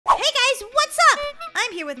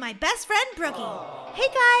here with my best friend, Brookie. Hey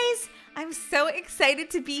guys, I'm so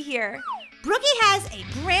excited to be here. Brookie has a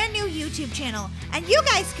brand new YouTube channel, and you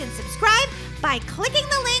guys can subscribe by clicking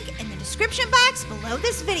the link in the description box below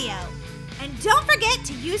this video. And don't forget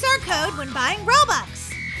to use our code when buying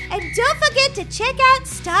Robux. And don't forget to check out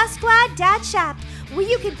StarSquad.shop, where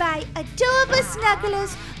you can buy adorable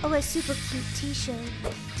snugglers or a super cute t-shirt.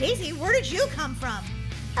 Daisy, where did you come from?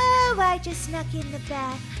 Oh, I just snuck in the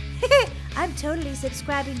back. I'm totally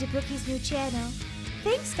subscribing to Brookie's new channel.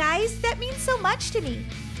 Thanks, guys. That means so much to me.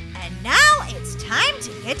 And now it's time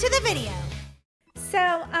to get to the video.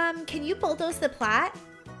 So, can you bulldoze the plot?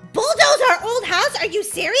 Bulldoze our old house? Are you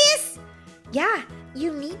serious? Yeah,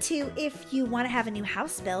 you need to if you want to have a new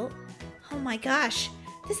house built. Oh my gosh,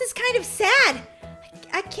 this is kind of sad.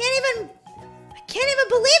 I can't even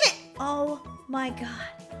believe it. Oh my God.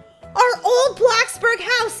 Our old Bloxburg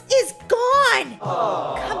house is gone.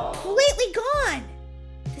 Aww. Completely gone.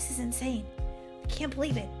 This is insane. I can't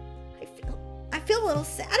believe it. I feel a little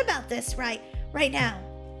sad about this right now.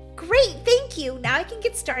 Great, thank you. Now I can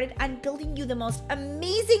get started on building you the most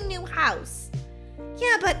amazing new house.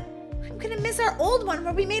 Yeah, but I'm gonna miss our old one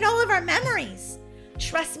where we made all of our memories.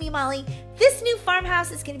 Trust me, Molly, this new farmhouse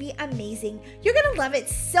is gonna be amazing. You're gonna love it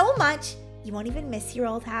so much, you won't even miss your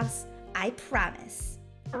old house. I promise.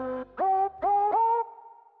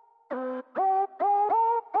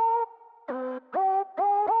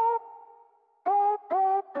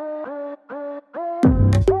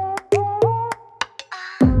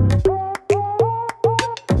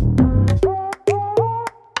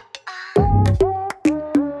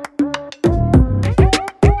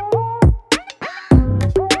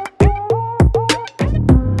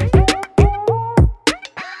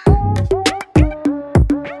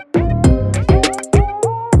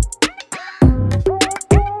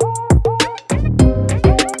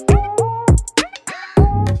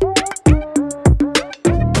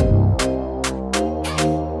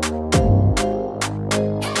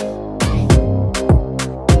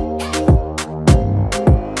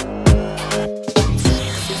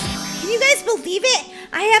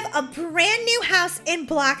 A brand new house in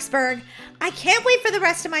Bloxburg. I can't wait for the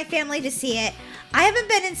rest of my family to see it. I haven't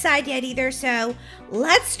been inside yet either, so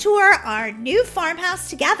let's tour our new farmhouse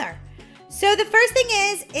together. So the first thing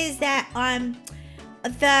is that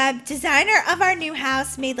the designer of our new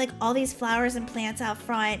house made like all these flowers and plants out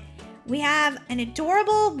front. We have an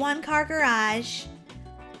adorable one-car garage,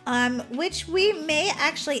 which we may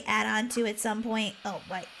actually add on to at some point. Oh,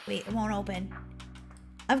 wait, it won't open.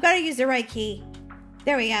 I've got to use the right key.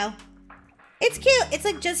 There we go. It's cute. It's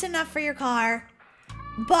like just enough for your car.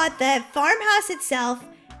 But the farmhouse itself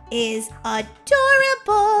is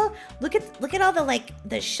adorable. Look at all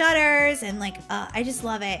the shutters and I just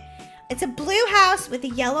love it. It's a blue house with a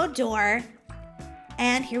yellow door.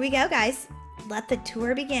 And here we go, guys. Let the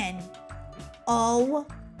tour begin. Oh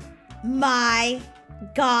my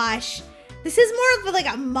gosh. This is more of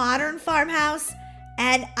like a modern farmhouse,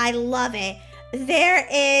 and I love it. There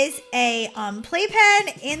is a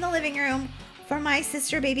playpen in the living room for my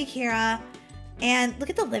sister, baby Kira. And look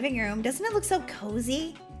at the living room. Doesn't it look so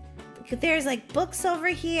cozy? There's like books over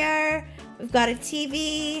here. We've got a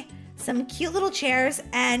TV, some cute little chairs.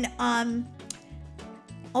 And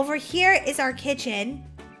over here is our kitchen.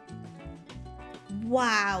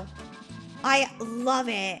 Wow. I love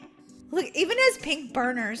it. Look, even has pink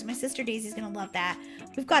burners. My sister Daisy's gonna love that.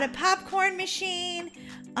 We've got a popcorn machine.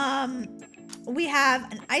 We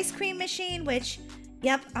have an ice cream machine, which,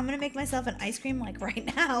 yep, I'm gonna make myself an ice cream like right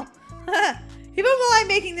now. Even while I'm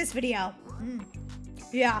making this video.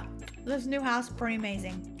 Yeah, this new house, pretty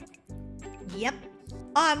amazing. Yep.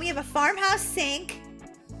 We have a farmhouse sink.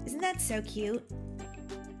 Isn't that so cute?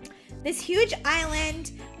 This huge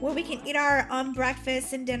island where we can eat our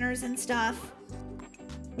breakfasts and dinners and stuff.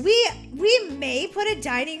 We may put a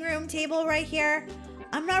dining room table right here.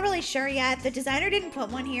 I'm not really sure yet. The designer didn't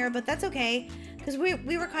put one here, but that's okay because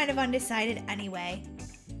we were kind of undecided anyway.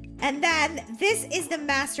 And then this is the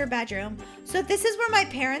master bedroom. So this is where my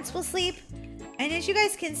parents will sleep. And as you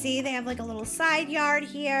guys can see, they have like a little side yard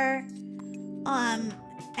here.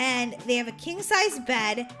 And they have a king-size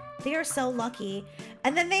bed. They are so lucky.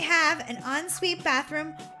 And then they have an ensuite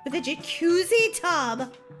bathroom with a jacuzzi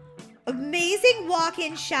tub, amazing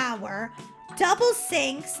walk-in shower, double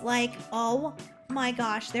sinks, like, oh my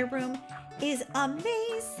gosh, their room is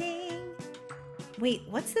amazing. Wait,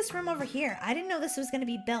 what's this room over here? I didn't know this was gonna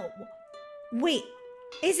be built. Wait,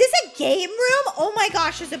 is this a game room? Oh my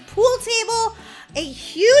gosh, there's a pool table, a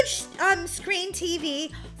huge screen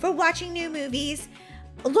TV for watching new movies.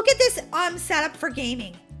 Look at this setup for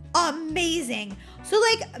gaming. amazing. So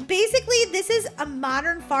like basically this is a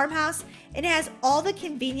modern farmhouse. It has all the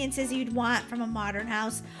conveniences you'd want from a modern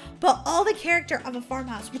house, but all the character of a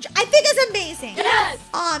farmhouse, which I think is amazing. Yes!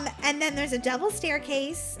 And then there's a double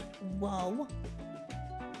staircase. Whoa.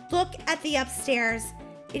 Look at the upstairs.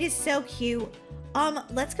 It is so cute.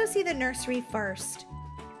 Let's go see the nursery first.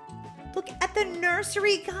 Look at the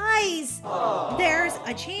nursery, guys. Aww. There's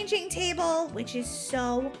a changing table, which is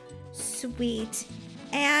so sweet.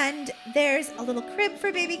 And there's a little crib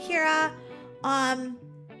for baby Kira.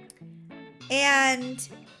 And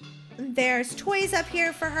there's toys up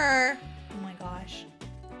here for her. Oh my gosh.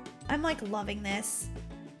 I'm like loving this.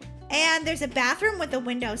 And there's a bathroom with a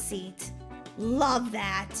window seat. Love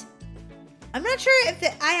that. I'm not sure if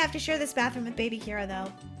I have to share this bathroom with baby Kira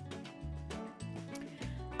though.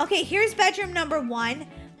 Okay, here's bedroom number 1.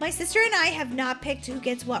 My sister and I have not picked who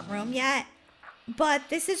gets what room yet, but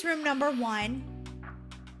this is room number 1.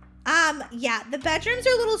 Yeah, the bedrooms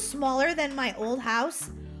are a little smaller than my old house,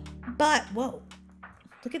 but whoa,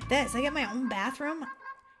 look at this. I get my own bathroom.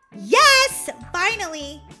 Yes,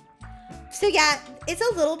 finally. So yeah, it's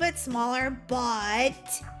a little bit smaller,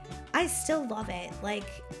 but I still love it. Like,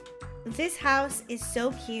 this house is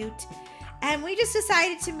so cute. And we just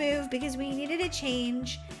decided to move because we needed a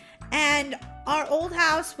change. And our old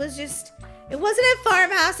house was just, it wasn't a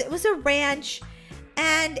farmhouse, it was a ranch.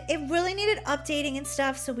 And it really needed updating and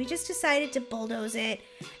stuff. So we just decided to bulldoze it.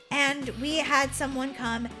 And we had someone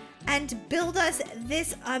come and build us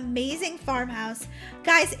this amazing farmhouse.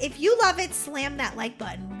 Guys, if you love it, slam that like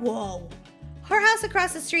button. Whoa. Our house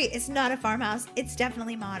across the street is not a farmhouse. It's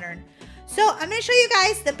definitely modern. So I'm going to show you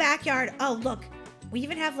guys the backyard. Oh, look. We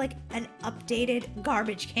even have like an updated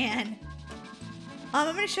garbage can.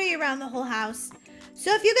 I'm going to show you around the whole house.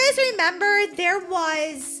 So if you guys remember, there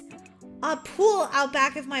was a pool out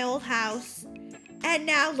back of my old house. And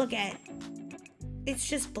now look at it. It's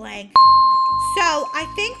just blank. So I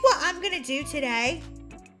think what I'm going to do today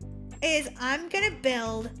is I'm going to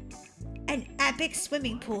build an epic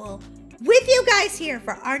swimming pool with you guys here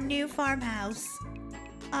for our new farmhouse.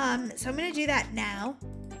 So I'm going to do that now.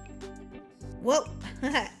 Whoa.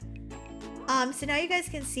 So now you guys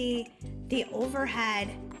can see the overhead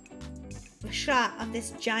shot of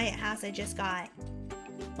this giant house I just got.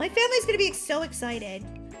 My family's gonna be so excited.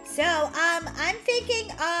 So I'm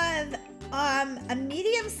thinking of a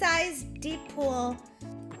medium-sized deep pool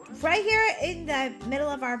right here in the middle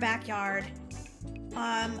of our backyard.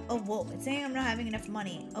 Oh whoa, it's saying I'm not having enough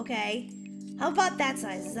money. Okay, how about that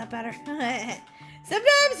size? Is that better?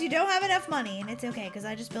 Sometimes you don't have enough money, and it's okay because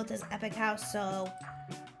I just built this epic house, so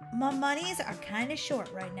my monies are kind of short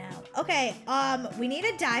right now. Okay, we need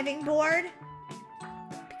a diving board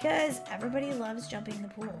because everybody loves jumping in the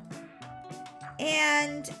pool.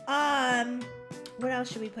 And what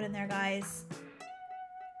else should we put in there, guys?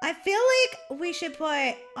 I feel like we should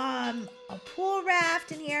put a pool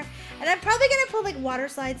raft in here, and I'm probably gonna put like water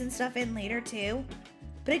slides and stuff in later too.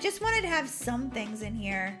 But I just wanted to have some things in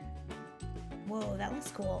here. Whoa, that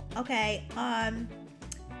looks cool. Okay,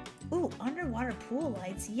 ooh, underwater pool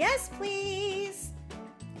lights. Yes, please.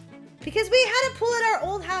 Because we had a pool at our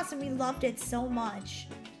old house and we loved it so much.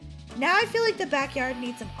 Now I feel like the backyard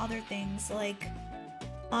needs some other things, like,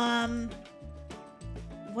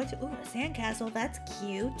 what? Ooh, a sandcastle. That's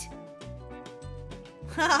cute.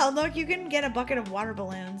 Oh, look, you can get a bucket of water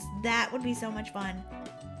balloons. That would be so much fun.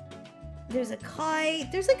 There's a kite.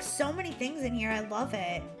 There's like so many things in here. I love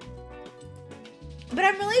it. But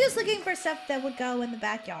I'm really just looking for stuff that would go in the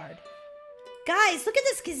backyard. Guys, look at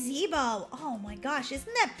this gazebo. Oh my gosh,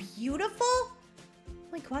 isn't that beautiful?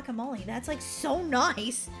 Holy guacamole, that's like so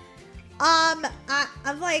nice. I'm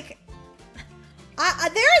like,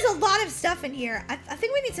 there is a lot of stuff in here. I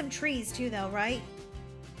think we need some trees too though, right?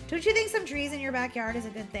 Don't you think some trees in your backyard is a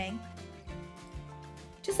good thing?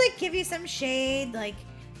 Just like give you some shade, like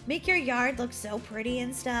make your yard look so pretty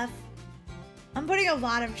and stuff. I'm putting a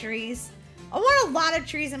lot of trees. I want a lot of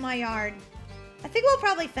trees in my yard. I think we'll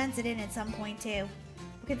probably fence it in at some point too.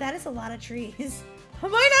 Okay, that is a lot of trees. I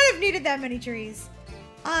might not have needed that many trees.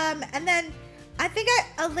 And then I think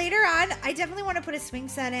later on, I definitely want to put a swing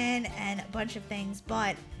set in and a bunch of things.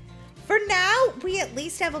 But for now, we at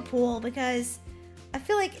least have a pool because I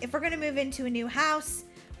feel like if we're going to move into a new house,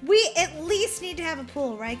 we at least need to have a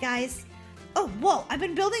pool, right guys? Oh, whoa, I've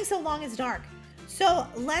been building so long it's dark. So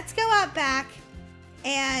let's go out back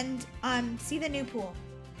and see the new pool.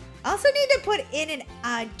 I also need to put in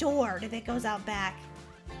a door that goes out back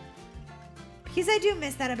because I do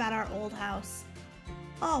miss that about our old house.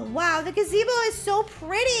 Oh wow, the gazebo is so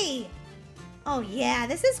pretty. Oh yeah,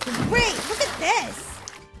 this is great. Look at this.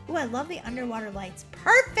 Ooh, I love the underwater lights.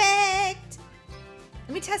 Perfect!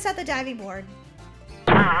 Let me test out the diving board.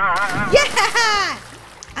 Yeah!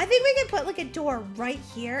 I think we can put like a door right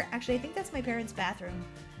here. Actually, I think that's my parents' bathroom.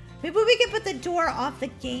 Maybe we can put the door off the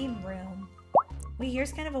game room. Wait,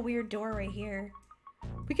 here's kind of a weird door right here.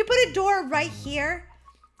 We could put a door right here.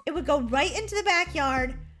 It would go right into the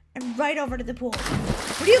backyard and right over to the pool.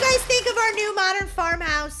 What do you guys think of our new modern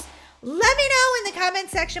farmhouse? Let me know in the comment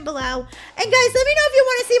section below. And guys, let me know if you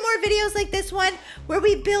want to see more videos like this one where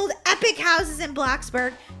we build epic houses in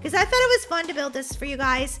Bloxburg, because I thought it was fun to build this for you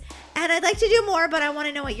guys. And I'd like to do more, but I want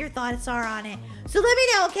to know what your thoughts are on it. So let me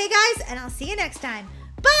know, okay guys? And I'll see you next time.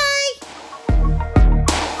 Bye!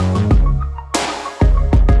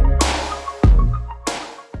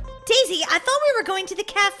 Daisy, I thought we were going to the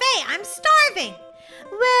cafe. I'm starving.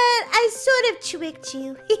 Well, I sort of tricked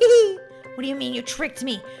you. What do you mean you tricked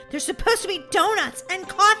me? There's supposed to be donuts and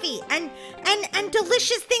coffee and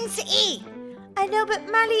delicious things to eat. I know, but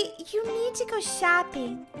Molly, you need to go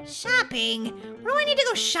shopping. Shopping? What do I need to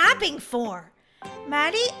go shopping for?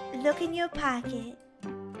 Molly, look in your pocket.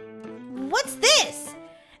 What's this?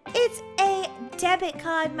 It's a debit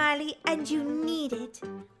card, Molly, and you need it.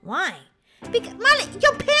 Why? Because, Molly,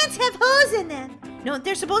 your pants have holes in them. No,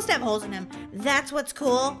 they're supposed to have holes in them. That's what's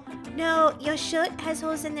cool. No, your shirt has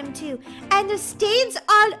holes in them too. And the stains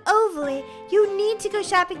all over it. You need to go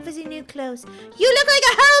shopping for some new clothes. You look like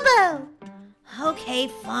a hobo. Okay,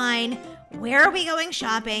 fine. Where are we going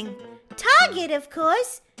shopping? Target, of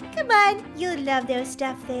course. Come on, you'll love their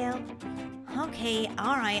stuff there. Okay,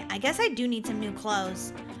 all right. I guess I do need some new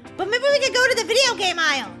clothes. But maybe we could go to the video game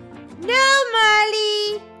aisle. No,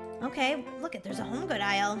 Molly. Okay, look, there's a home good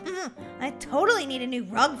aisle. I totally need a new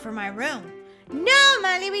rug for my room. No,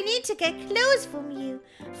 Molly, we need to get clothes from you.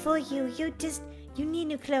 For you. You need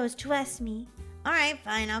new clothes, trust me. All right,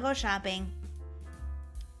 fine, I'll go shopping.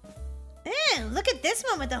 Ew, look at this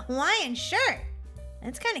one with the Hawaiian shirt.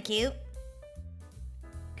 That's kind of cute.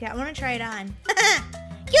 Okay, I want to try it on.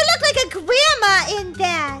 You look like a grandma in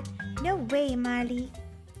that. No way, Molly.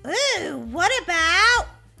 Ooh, what about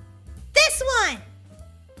this one?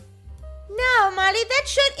 No, Molly, that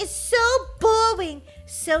shirt is so boring.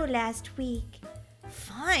 So last week.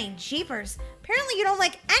 Fine, jeepers. Apparently you don't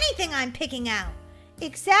like anything I'm picking out.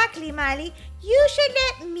 Exactly, Molly. You should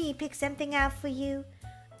let me pick something out for you.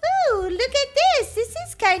 Ooh, look at this. This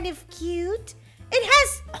is kind of cute. It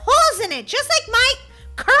has holes in it, just like my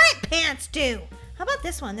current pants do. How about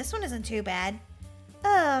this one? This one isn't too bad.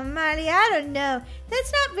 Oh, Molly, I don't know.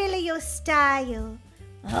 That's not really your style.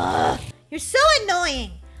 Ugh, you're so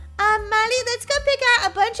annoying. Molly, let's go pick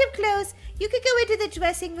out a bunch of clothes. You could go into the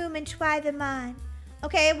dressing room and try them on.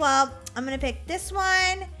 Okay, well, I'm going to pick this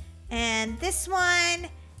one, and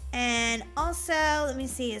also, let me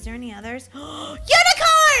see, is there any others?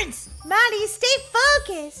 Unicorns! Molly, stay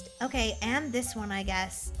focused. Okay, and this one, I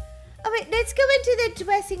guess. All right, let's go into the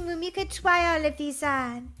dressing room. You could try all of these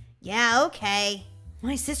on. Yeah, okay.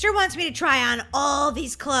 My sister wants me to try on all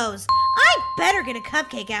these clothes. I better get a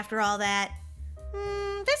cupcake after all that.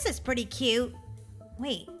 This is pretty cute.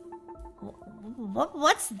 Wait,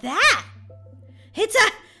 what's that? It's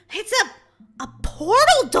a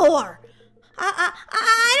portal door.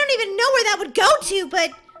 I don't even know where that would go to,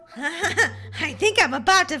 but I think I'm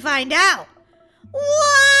about to find out. Wow,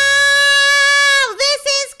 this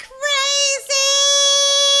is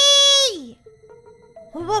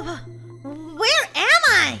crazy. Where am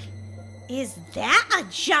I? Is that a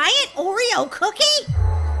giant Oreo cookie?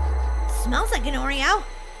 Smells like an Oreo.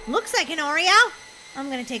 Looks like an Oreo. I'm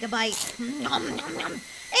gonna take a bite. Nom, nom, nom.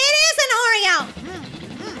 It is an Oreo.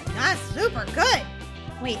 That's super good.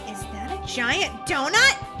 Wait, is that a giant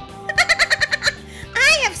donut?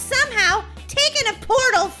 I have somehow taken a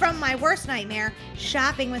portal from my worst nightmare,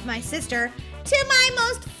 shopping with my sister, to my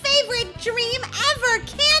most favorite dream ever,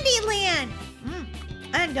 Candyland.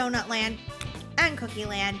 And Donutland. And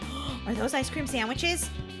Cookieland. Are those ice cream sandwiches?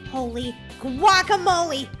 Holy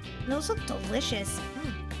guacamole. Those look delicious.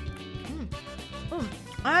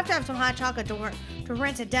 I have to have some hot chocolate to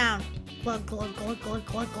rinse it down. Glug, glug, glug, glug,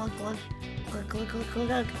 glug, glug, glug. Glug, glug, glug, glug,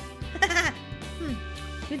 glug.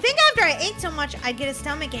 You'd think after I ate so much I'd get a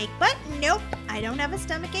stomach ache, but nope, I don't have a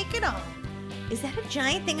stomach ache at all. Is that a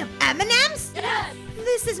giant thing of M&Ms? Yes!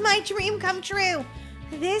 This is my dream come true.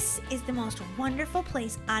 This is the most wonderful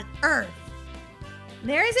place on earth.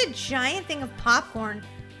 There is a giant thing of popcorn.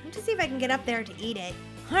 Let me see if I can get up there to eat it.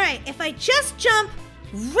 All right, if I just jump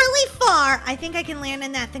really far, I think I can land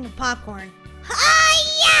in that thing of popcorn.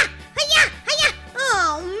 Hi-ya! Hi-ya! Hi-ya!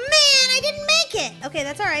 Oh, man, I didn't make it. Okay,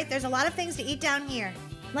 that's all right. There's a lot of things to eat down here,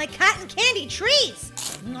 like cotton candy trees.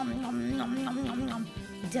 Nom, nom, nom, nom, nom, nom.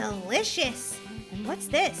 delicious. And what's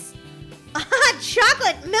this?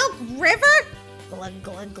 Chocolate milk river? Glug,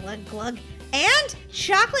 glug, glug, glug. And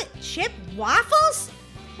chocolate chip waffles?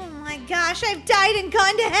 Oh my gosh, I've died and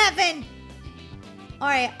gone to heaven. All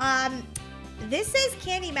right, this says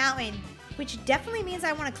Candy Mountain, which definitely means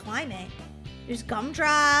I want to climb it. There's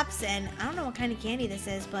gumdrops, and I don't know what kind of candy this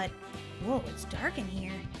is, but whoa, it's dark in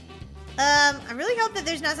here. I really hope that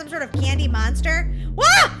there's not some sort of candy monster.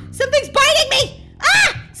 Whoa! Something's biting me!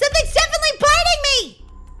 Ah! Something's definitely biting me!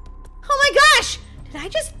 Oh my gosh! Did I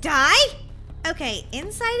just die? Okay,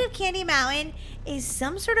 inside of Candy Mountain is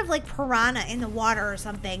some sort of like piranha in the water or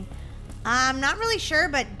something. I'm not really sure,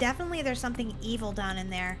 but definitely there's something evil down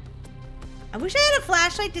in there. I wish I had a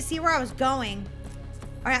flashlight to see where I was going.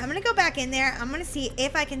 All right, I'm gonna go back in there. I'm gonna see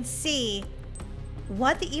if I can see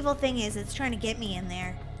what the evil thing is that's trying to get me in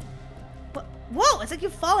there. Whoa, it's like you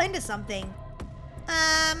fall into something.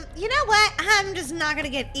 You know what? I'm just not gonna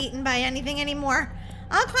get eaten by anything anymore.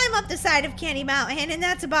 I'll climb up the side of Candy Mountain and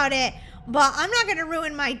that's about it. But I'm not gonna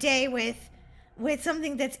ruin my day with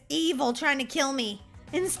something that's evil trying to kill me.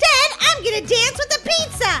 Instead, I'm gonna dance with the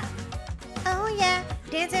pizza. Oh yeah,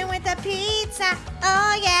 dancing with the pizza.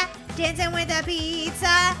 Oh yeah, dancing with the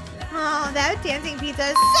pizza. Oh, that dancing pizza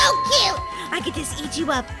is so cute. I could just eat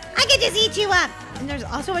you up. I could just eat you up. And there's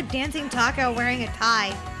also a dancing taco wearing a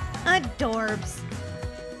tie. Adorbs.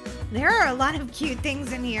 There are a lot of cute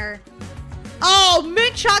things in here. Oh,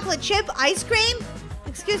 mint chocolate chip ice cream?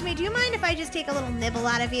 Excuse me, do you mind if I just take a little nibble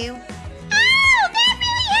out of you? Oh, that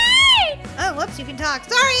really hurt! Oh, whoops, you can talk.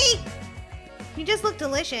 Sorry! You just look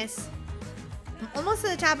delicious. I'm almost to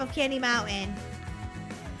the top of Candy Mountain.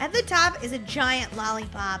 At the top is a giant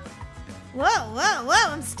lollipop. Whoa, whoa,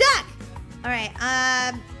 whoa, I'm stuck! Alright,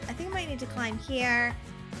 I think I might need to climb here,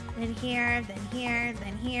 then here, then here,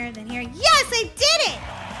 then here, then here. Yes, I did it!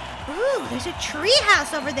 Ooh, there's a tree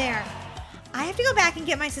house over there. I have to go back and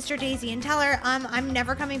get my sister Daisy and tell her I'm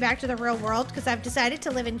never coming back to the real world because I've decided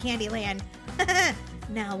to live in Candyland.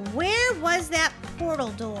 Now, where was that portal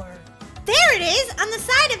door? There it is, on the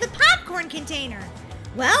side of the popcorn container.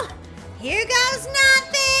 Well, here goes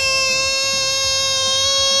nothing!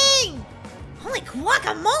 Holy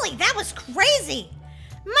guacamole, that was crazy!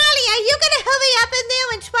 Molly, are you gonna hurry up in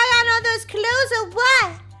there and try on all those clothes or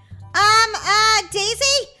what?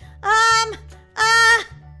 Daisy?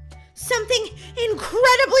 Something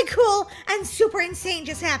incredibly cool and super insane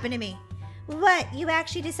just happened to me. What, you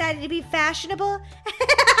actually decided to be fashionable?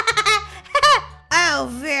 Oh,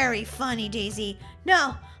 very funny, Daisy.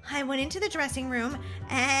 No, I went into the dressing room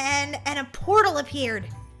and a portal appeared.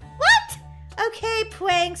 What? Okay,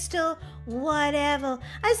 prankster, whatever.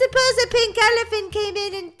 I suppose a pink elephant came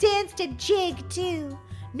in and danced a jig too.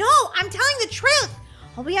 No, I'm telling the truth.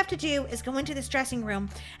 All we have to do is go into this dressing room,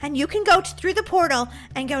 and you can go through the portal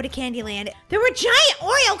and go to Candyland. There were giant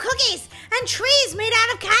Oreo cookies and trees made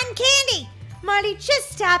out of cotton candy. Marty,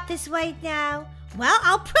 just stop this right now. Well,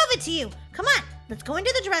 I'll prove it to you. Come on, let's go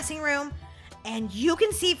into the dressing room, and you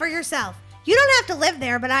can see for yourself. You don't have to live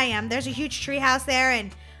there, but I am. There's a huge tree house there,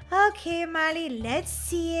 and... Okay, Marty, let's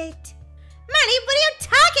see it. Marty, what are you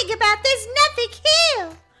talking about? There's nothing here.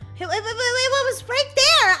 It was right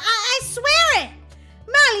there. I swear it.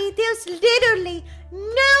 Molly, there's literally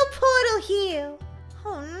no portal here.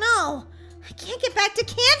 Oh no, I can't get back to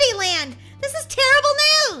Candyland. This is terrible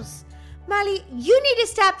news. Molly, you need to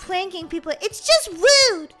stop pranking people. It's just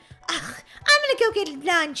rude. Ugh, I'm gonna go get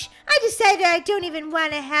lunch. I decided I don't even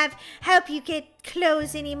want to help you get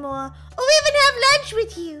clothes anymore, or even have lunch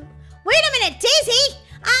with you. Wait a minute, Daisy.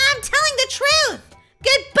 I'm telling the truth.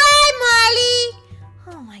 Goodbye,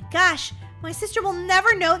 Molly. Oh my gosh. My sister will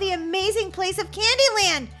never know the amazing place of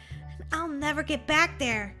Candyland. I'll never get back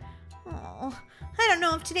there. Oh, I don't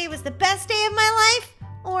know if today was the best day of my life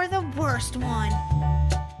or the worst one.